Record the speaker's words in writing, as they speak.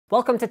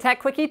Welcome to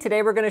Tech Quickie.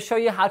 Today we're going to show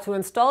you how to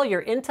install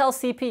your Intel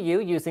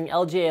CPU using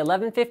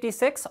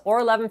LGA1156 or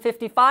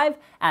 1155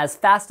 as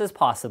fast as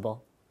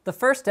possible. The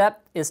first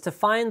step is to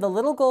find the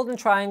little golden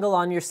triangle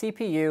on your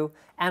CPU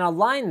and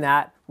align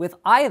that with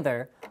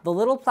either the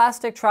little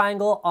plastic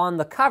triangle on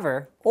the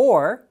cover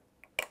or,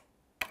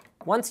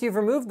 once you've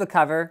removed the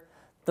cover,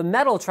 the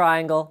metal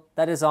triangle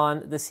that is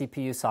on the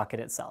CPU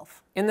socket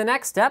itself. In the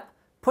next step,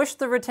 push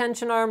the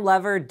retention arm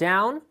lever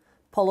down,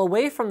 pull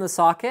away from the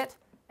socket,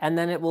 and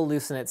then it will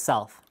loosen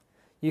itself.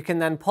 You can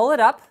then pull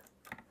it up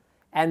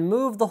and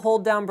move the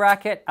hold down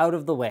bracket out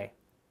of the way.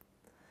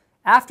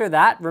 After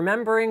that,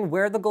 remembering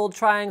where the gold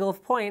triangle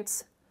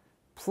points,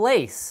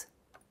 place,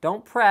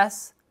 don't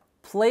press,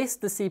 place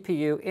the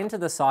CPU into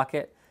the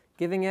socket,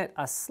 giving it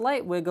a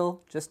slight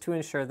wiggle just to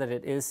ensure that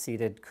it is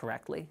seated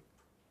correctly.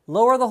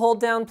 Lower the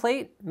hold down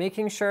plate,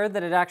 making sure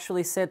that it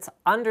actually sits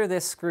under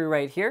this screw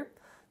right here.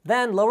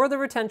 Then lower the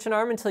retention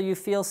arm until you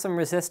feel some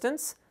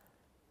resistance.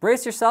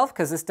 Brace yourself,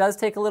 because this does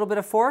take a little bit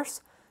of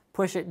force.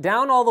 Push it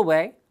down all the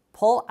way,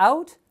 pull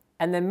out,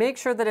 and then make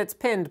sure that it's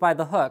pinned by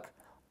the hook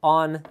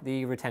on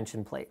the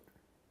retention plate.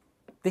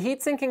 The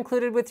heatsink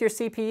included with your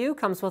CPU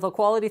comes with a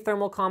quality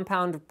thermal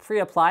compound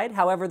pre-applied.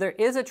 However, there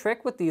is a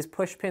trick with these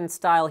push-pin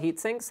style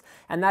heatsinks,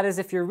 and that is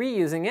if you're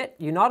reusing it,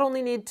 you not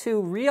only need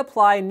to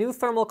reapply new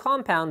thermal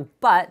compound,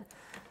 but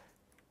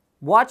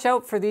watch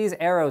out for these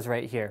arrows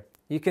right here.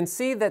 You can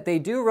see that they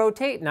do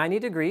rotate 90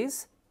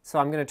 degrees. So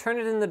I'm going to turn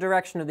it in the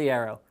direction of the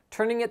arrow.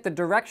 Turning it the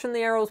direction the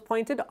arrow is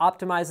pointed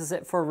optimizes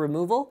it for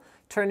removal.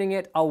 Turning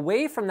it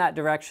away from that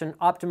direction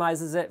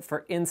optimizes it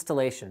for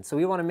installation. So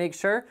we want to make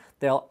sure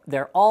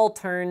they're all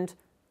turned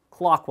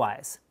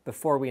clockwise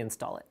before we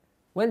install it.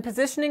 When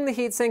positioning the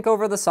heatsink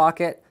over the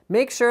socket,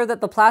 make sure that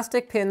the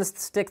plastic pins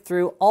stick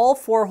through all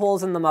 4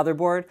 holes in the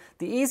motherboard.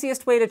 The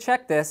easiest way to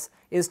check this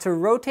is to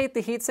rotate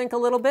the heatsink a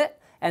little bit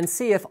and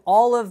see if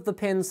all of the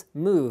pins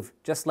move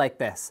just like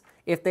this.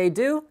 If they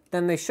do,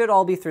 then they should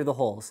all be through the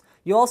holes.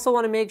 You also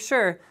want to make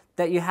sure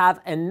that you have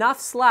enough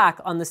slack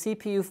on the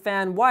CPU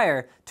fan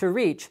wire to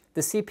reach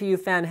the CPU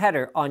fan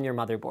header on your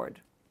motherboard.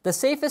 The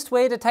safest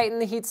way to tighten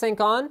the heatsink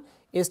on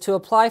is to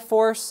apply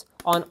force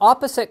on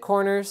opposite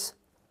corners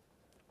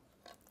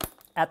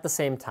at the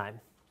same time.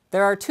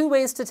 There are 2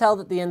 ways to tell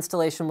that the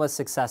installation was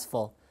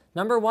successful.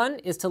 Number 1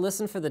 is to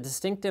listen for the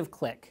distinctive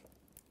click.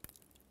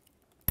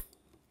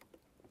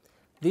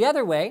 The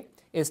other way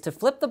is to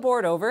flip the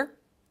board over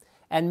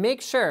and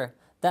make sure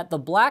that the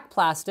black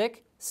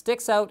plastic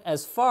sticks out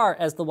as far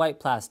as the white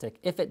plastic.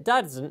 If it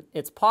doesn't,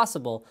 it's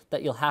possible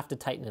that you'll have to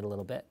tighten it a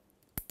little bit.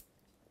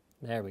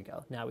 There we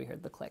go, now we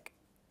heard the click.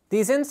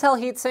 These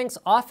Intel heatsinks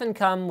often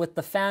come with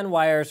the fan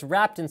wires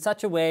wrapped in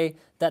such a way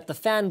that the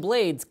fan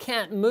blades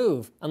can't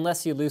move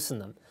unless you loosen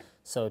them.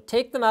 So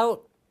take them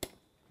out.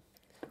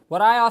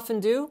 What I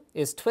often do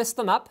is twist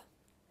them up,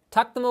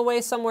 tuck them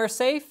away somewhere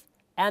safe,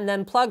 and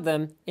then plug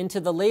them into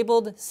the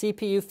labeled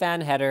CPU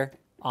fan header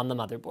on the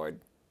motherboard.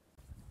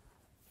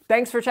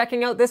 Thanks for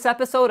checking out this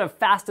episode of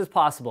Fast as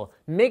Possible.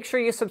 Make sure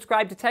you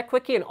subscribe to Tech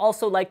Quickie and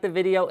also like the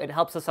video. It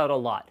helps us out a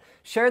lot.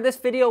 Share this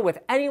video with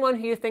anyone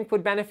who you think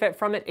would benefit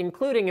from it,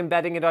 including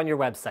embedding it on your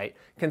website.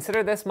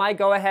 Consider this my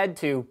go-ahead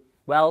to,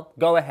 well,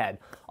 go ahead.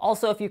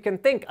 Also, if you can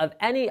think of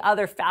any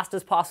other Fast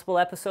as Possible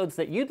episodes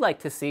that you'd like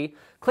to see,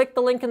 click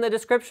the link in the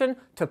description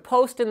to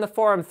post in the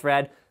forum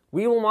thread.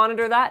 We will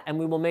monitor that and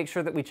we will make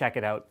sure that we check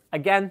it out.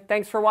 Again,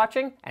 thanks for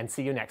watching and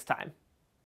see you next time.